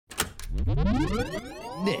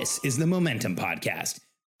This is the Momentum Podcast.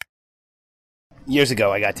 Years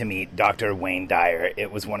ago, I got to meet Dr. Wayne Dyer.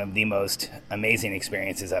 It was one of the most amazing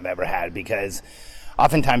experiences I've ever had because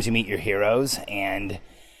oftentimes you meet your heroes and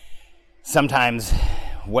sometimes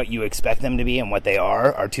what you expect them to be and what they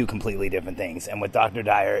are two completely different things. And with Dr.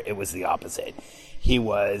 Dyer, it was the opposite. He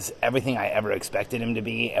was everything I ever expected him to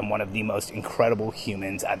be and one of the most incredible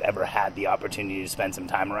humans I've ever had the opportunity to spend some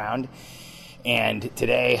time around. And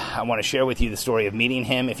today, I want to share with you the story of meeting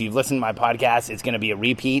him. If you've listened to my podcast, it's going to be a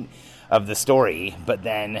repeat of the story, but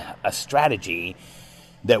then a strategy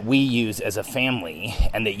that we use as a family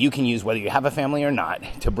and that you can use whether you have a family or not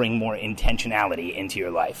to bring more intentionality into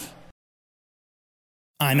your life.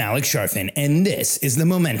 I'm Alex Sharfin, and this is the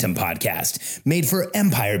Momentum Podcast, made for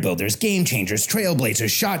empire builders, game changers,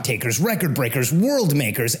 trailblazers, shot takers, record breakers, world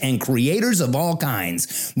makers, and creators of all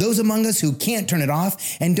kinds. Those among us who can't turn it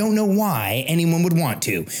off and don't know why anyone would want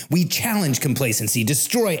to. We challenge complacency,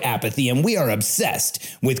 destroy apathy, and we are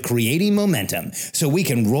obsessed with creating momentum so we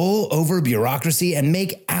can roll over bureaucracy and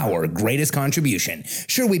make our greatest contribution.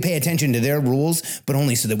 Sure, we pay attention to their rules, but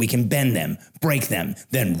only so that we can bend them, break them,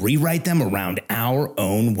 then rewrite them around our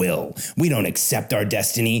own will. We don't accept our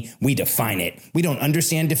destiny, we define it. We don't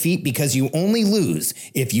understand defeat because you only lose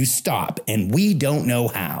if you stop, and we don't know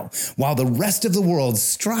how. While the rest of the world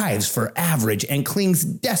strives for average and clings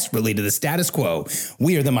desperately to the status quo,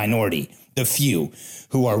 we are the minority, the few,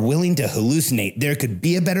 who are willing to hallucinate there could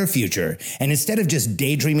be a better future. And instead of just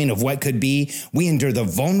daydreaming of what could be, we endure the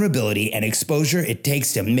vulnerability and exposure it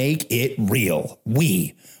takes to make it real.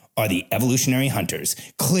 We are the evolutionary hunters,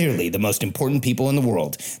 clearly the most important people in the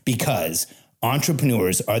world, because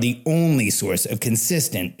entrepreneurs are the only source of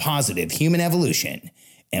consistent, positive human evolution,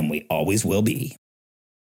 and we always will be.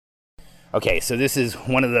 Okay, so this is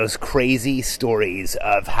one of those crazy stories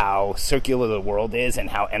of how circular the world is and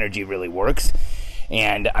how energy really works.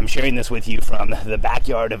 And I'm sharing this with you from the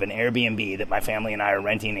backyard of an Airbnb that my family and I are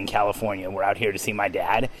renting in California. We're out here to see my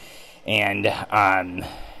dad. And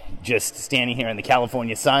just standing here in the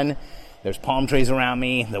California sun. There's palm trees around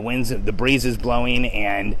me. The breeze is blowing,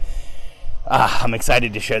 and I'm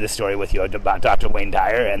excited to share this story with you about Dr. Wayne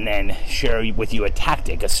Dyer, and then share with you a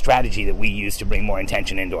tactic, a strategy that we use to bring more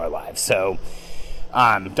intention into our lives. So,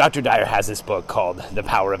 Dr. Dyer has this book called The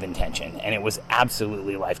Power of Intention, and it was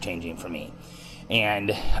absolutely life-changing for me.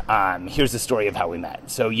 And here's the story of how we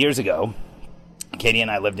met. So years ago, Katie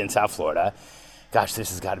and I lived in South Florida. Gosh, this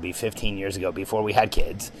has got to be 15 years ago, before we had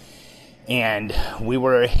kids. And we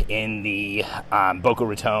were in the Boca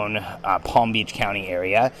Raton, Palm Beach County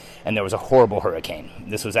area, and there was a horrible hurricane.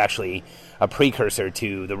 This was actually a precursor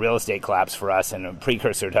to the real estate collapse for us and a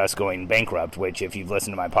precursor to us going bankrupt, which if you've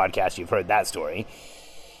listened to my podcast, you've heard that story.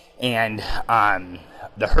 And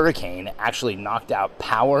the hurricane actually knocked out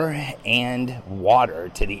power and water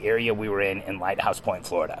to the area we were in Lighthouse Point,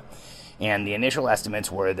 Florida. And the initial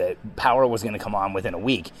estimates were that power was going to come on within a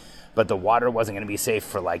week, but the water wasn't going to be safe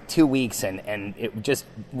for like 2 weeks, and it just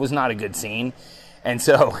was not a good scene. And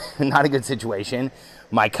so, not a good situation.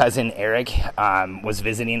 My cousin Eric was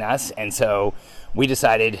visiting us, and so we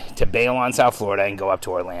decided to bail on South Florida and go up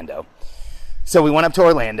to Orlando. So we went up to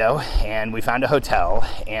Orlando, and we found a hotel,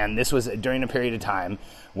 and this was during a period of time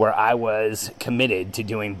where I was committed to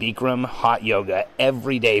doing Bikram hot yoga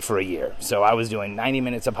every day for a year. So I was doing 90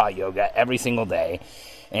 minutes of hot yoga every single day.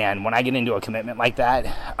 And when I get into a commitment like that,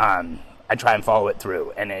 I try and follow it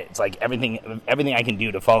through. And it's like everything I can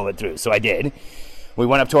do to follow it through. So I did. We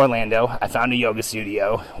went up to Orlando. I found a yoga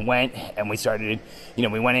studio, went, and we started, we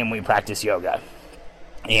went in and we practiced yoga.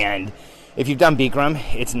 And if you've done Bikram,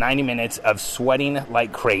 it's 90 minutes of sweating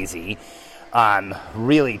like crazy.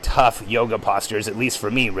 Really tough yoga postures, at least for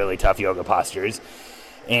me, really tough yoga postures.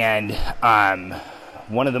 And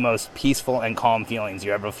one of the most peaceful and calm feelings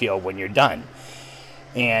you ever feel when you're done.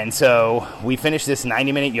 And so we finished this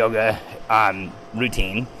 90-minute yoga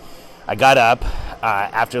routine. I got up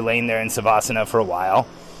after laying there in Savasana for a while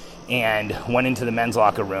and went into the men's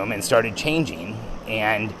locker room and started changing.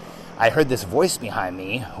 And I heard this voice behind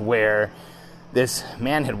me where this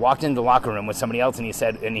man had walked into the locker room with somebody else, and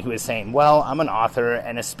he was saying, well, I'm an author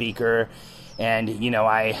and a speaker, and,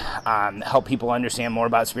 I help people understand more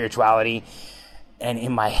about spirituality. And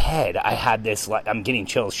in my head, I had this, I'm getting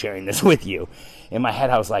chills sharing this with you. In my head,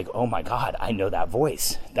 I was like, oh my God, I know that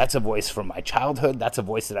voice. That's a voice from my childhood. That's a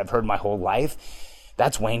voice that I've heard my whole life.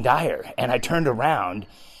 That's Wayne Dyer. And I turned around,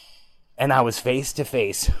 and I was face to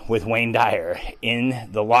face with Wayne Dyer in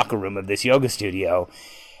the locker room of this yoga studio.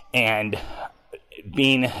 And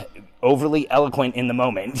being overly eloquent in the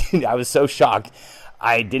moment, I was so shocked.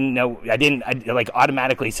 I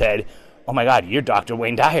automatically said, "Oh my God, you're Dr.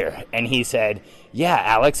 Wayne Dyer." And he said, "Yeah,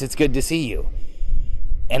 Alex, it's good to see you."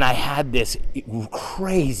 And I had this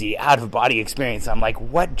crazy out-of-body experience. I'm like,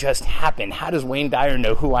 what just happened? How does Wayne Dyer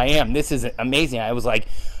know who I am? This is amazing. I was like,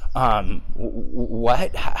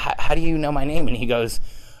 what? How do you know my name? And he goes,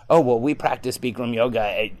 "Oh, well, we practice Bikram yoga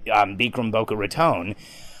at Bikram Boca Raton.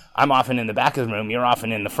 I'm often in the back of the room. You're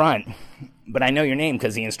often in the front. But I know your name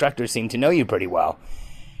because the instructors seem to know you pretty well."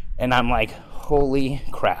 And I'm like, holy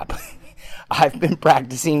crap. I've been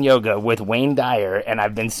practicing yoga with Wayne Dyer, and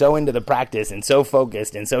I've been so into the practice and so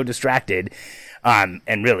focused and so distracted. And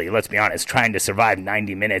really, let's be honest, trying to survive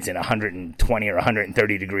 90 minutes in a 120 or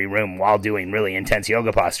 130 degree room while doing really intense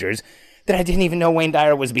yoga postures that I didn't even know Wayne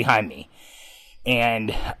Dyer was behind me.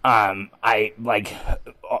 And I like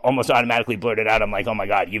almost automatically blurted out, I'm like, "Oh my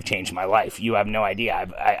God, you've changed my life. You have no idea.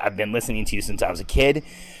 I've been listening to you since I was a kid."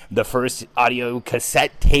 The first audio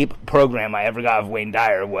cassette tape program I ever got of Wayne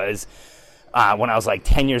Dyer was when I was like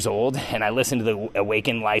 10 years old, and I listened to the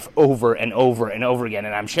Awaken Life over and over and over again,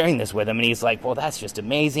 and I'm sharing this with him, and he's like, "Well, that's just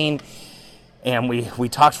amazing." And we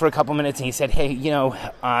talked for a couple minutes, and he said, "Hey,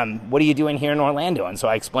 what are you doing here in Orlando?" And so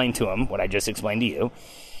I explained to him what I just explained to you.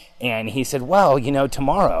 And he said, "Well,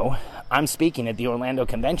 tomorrow I'm speaking at the Orlando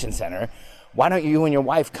Convention Center. Why don't you and your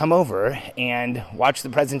wife come over and watch the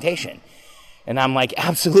presentation?" And I'm like,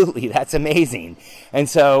 "Absolutely, that's amazing." And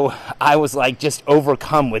so I was like just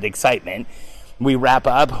overcome with excitement. We wrap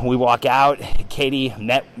up, we walk out. Katie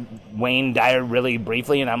met Wayne Dyer really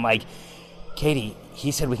briefly, and I'm like, "Katie,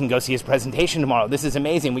 he said we can go see his presentation tomorrow. This is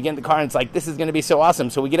amazing." We get in the car, and it's like, this is going to be so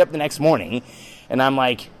awesome. So we get up the next morning, and I'm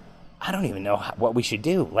like, I don't even know what we should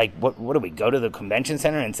do. Like, what do we go to the convention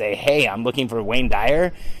center and say, "Hey, I'm looking for Wayne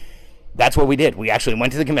Dyer"? That's what we did. We actually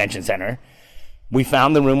went to the convention center. We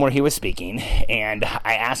found the room where he was speaking, and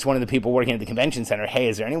I asked one of the people working at the convention center, "Hey,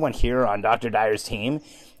 is there anyone here on Dr. Dyer's team?"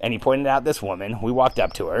 And he pointed out this woman. We walked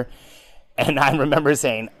up to her, and I remember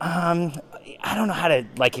saying, I don't know how to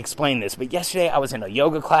explain this, but yesterday I was in a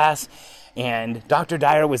yoga class, and Dr.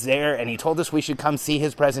 Dyer was there, and he told us we should come see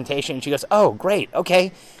his presentation. And she goes, "Oh, great,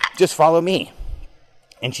 okay, just follow me."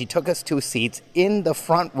 And she took us to seats in the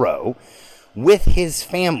front row with his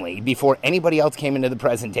family before anybody else came into the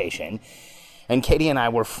presentation. And Katie and I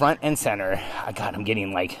were front and center. God, I'm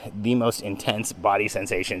getting the most intense body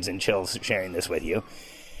sensations and chills sharing this with you.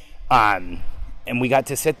 And we got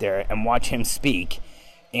to sit there and watch him speak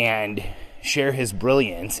and share his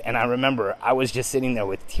brilliance. And I remember I was just sitting there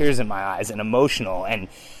with tears in my eyes and emotional and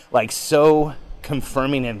so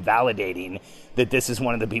confirming and validating that this is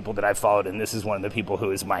one of the people that I followed, and this is one of the people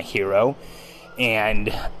who is my hero. And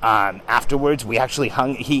afterwards, we actually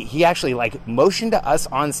hung. He actually motioned to us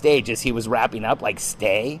on stage as he was wrapping up,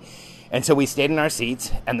 stay. And so we stayed in our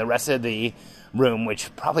seats, and the rest of the room,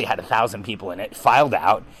 which probably had 1,000 people in it, filed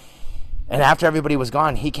out. And after everybody was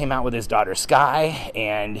gone, he came out with his daughter Sky,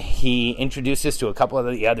 and he introduced us to a couple of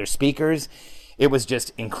the other speakers. It was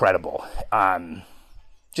just incredible.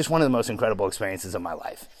 Just one of the most incredible experiences of my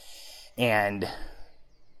life. And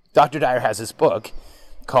Dr. Dyer has this book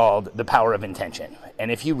called The Power of Intention.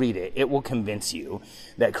 And if you read it, it will convince you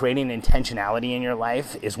that creating intentionality in your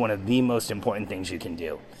life is one of the most important things you can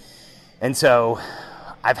do. And so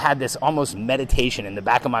I've had this almost meditation in the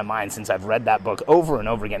back of my mind since I've read that book over and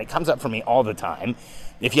over again. It comes up for me all the time.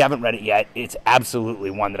 If you haven't read it yet, it's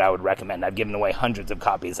absolutely one that I would recommend. I've given away hundreds of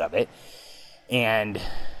copies of it. And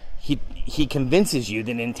he convinces you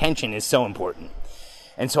that intention is so important.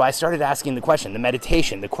 And so I started asking the question, the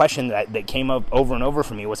meditation, the question that came up over and over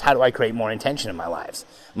for me was, how do I create more intention in my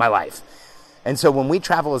life? And so when we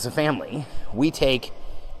travel as a family, we take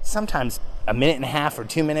sometimes a minute and a half or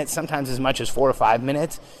 2 minutes, sometimes as much as 4 or 5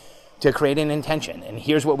 minutes to create an intention. And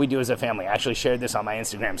here's what we do as a family. I actually shared this on my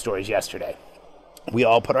Instagram stories yesterday. We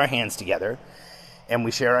all put our hands together and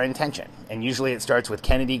we share our intention. And usually it starts with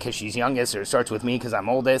Kennedy because she's youngest, or it starts with me because I'm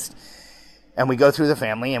oldest. And we go through the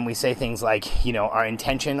family and we say things like, our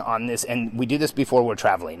intention on this, and we do this before we're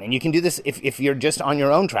traveling. And you can do this if you're just on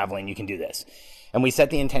your own traveling, you can do this. And we set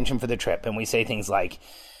the intention for the trip, and we say things like,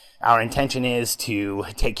 our intention is to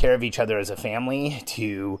take care of each other as a family,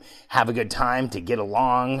 to have a good time, to get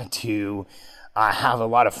along, to have a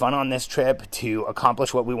lot of fun on this trip, to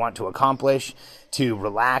accomplish what we want to accomplish, to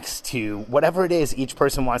relax, to whatever it is each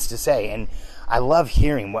person wants to say. And I love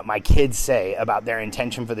hearing what my kids say about their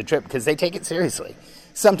intention for the trip because they take it seriously.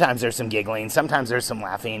 Sometimes there's some giggling, sometimes there's some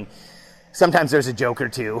laughing, sometimes there's a joke or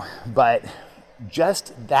two, but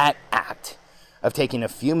just that act of taking a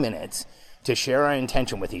few minutes to share our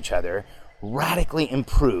intention with each other radically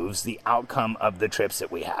improves the outcome of the trips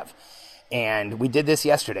that we have. And we did this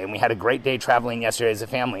yesterday, and we had a great day traveling yesterday as a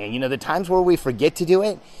family. And the times where we forget to do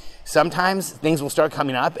it, sometimes things will start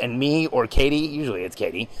coming up and me or Katie, usually it's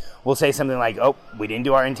Katie, will say something like, oh, we didn't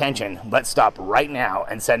do our intention. Let's stop right now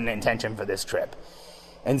and set an intention for this trip.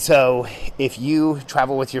 And so if you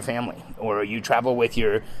travel with your family, or you travel with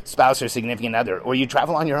your spouse or significant other, or you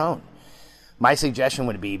travel on your own, my suggestion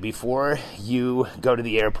would be, before you go to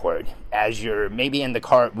the airport, as you're maybe in the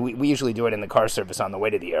car, we usually do it in the car service on the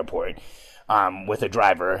way to the airport with a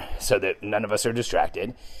driver so that none of us are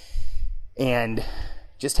distracted, and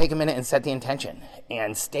just take a minute and set the intention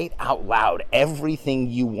and state out loud everything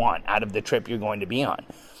you want out of the trip you're going to be on.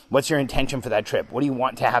 What's your intention for that trip? What do you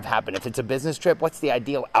want to have happen? If it's a business trip, what's the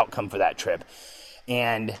ideal outcome for that trip?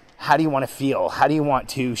 And how do you want to feel? How do you want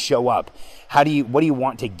to show up? What do you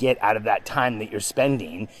want to get out of that time that you're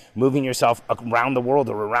spending moving yourself around the world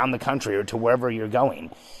or around the country or to wherever you're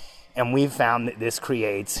going? And we've found that this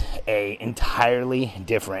creates an entirely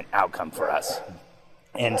different outcome for us.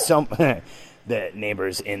 And so the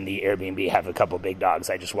neighbors in the Airbnb have a couple big dogs.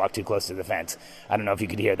 I just walked too close to the fence. I don't know if you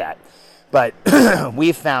could hear that. But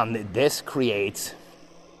we've found that this creates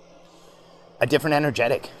a different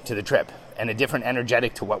energetic to the trip and a different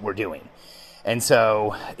energetic to what we're doing. And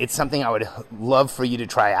so it's something I would love for you to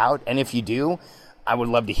try out. And if you do, I would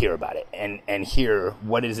love to hear about it and hear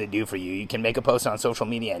what does it do for you. You can make a post on social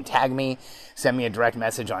media and tag me. Send me a direct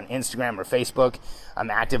message on Instagram or Facebook. I'm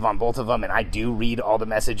active on both of them, and I do read all the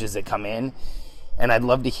messages that come in. And I'd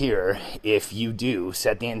love to hear if you do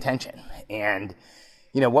set the intention. And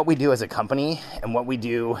what we do as a company and what we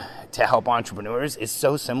do to help entrepreneurs is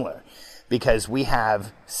so similar, because we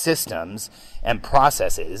have systems and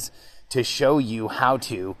processes to show you how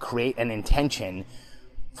to create an intention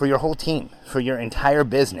for your whole team, for your entire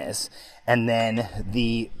business, and then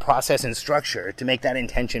the process and structure to make that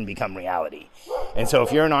intention become reality. And so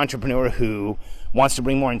if you're an entrepreneur who wants to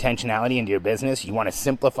bring more intentionality into your business, you want to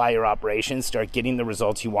simplify your operations, start getting the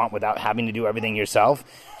results you want without having to do everything yourself,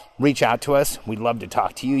 reach out to us. We'd love to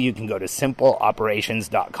talk to you. You can go to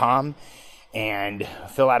simpleoperations.com and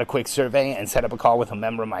fill out a quick survey and set up a call with a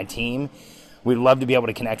member of my team. We'd love to be able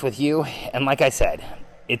to connect with you. And like I said,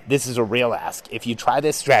 this is a real ask. If you try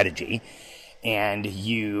this strategy and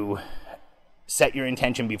you set your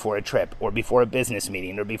intention before a trip or before a business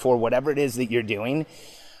meeting or before whatever it is that you're doing,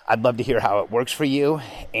 I'd love to hear how it works for you.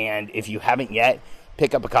 And if you haven't yet,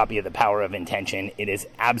 pick up a copy of The Power of Intention. It is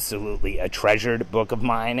absolutely a treasured book of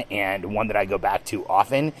mine and one that I go back to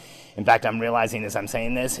often. In fact, I'm realizing as I'm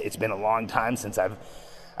saying this, it's been a long time since I've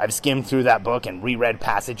skimmed through that book and reread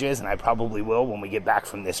passages, and I probably will when we get back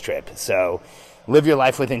from this trip. So live your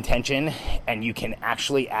life with intention, and you can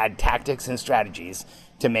actually add tactics and strategies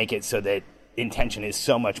to make it so that intention is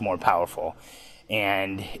so much more powerful.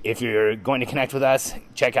 And if you're going to connect with us,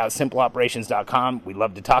 check out simpleoperations.com. We'd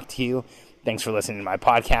love to talk to you. Thanks for listening to my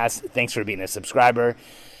podcast. Thanks for being a subscriber.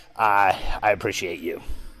 I appreciate you.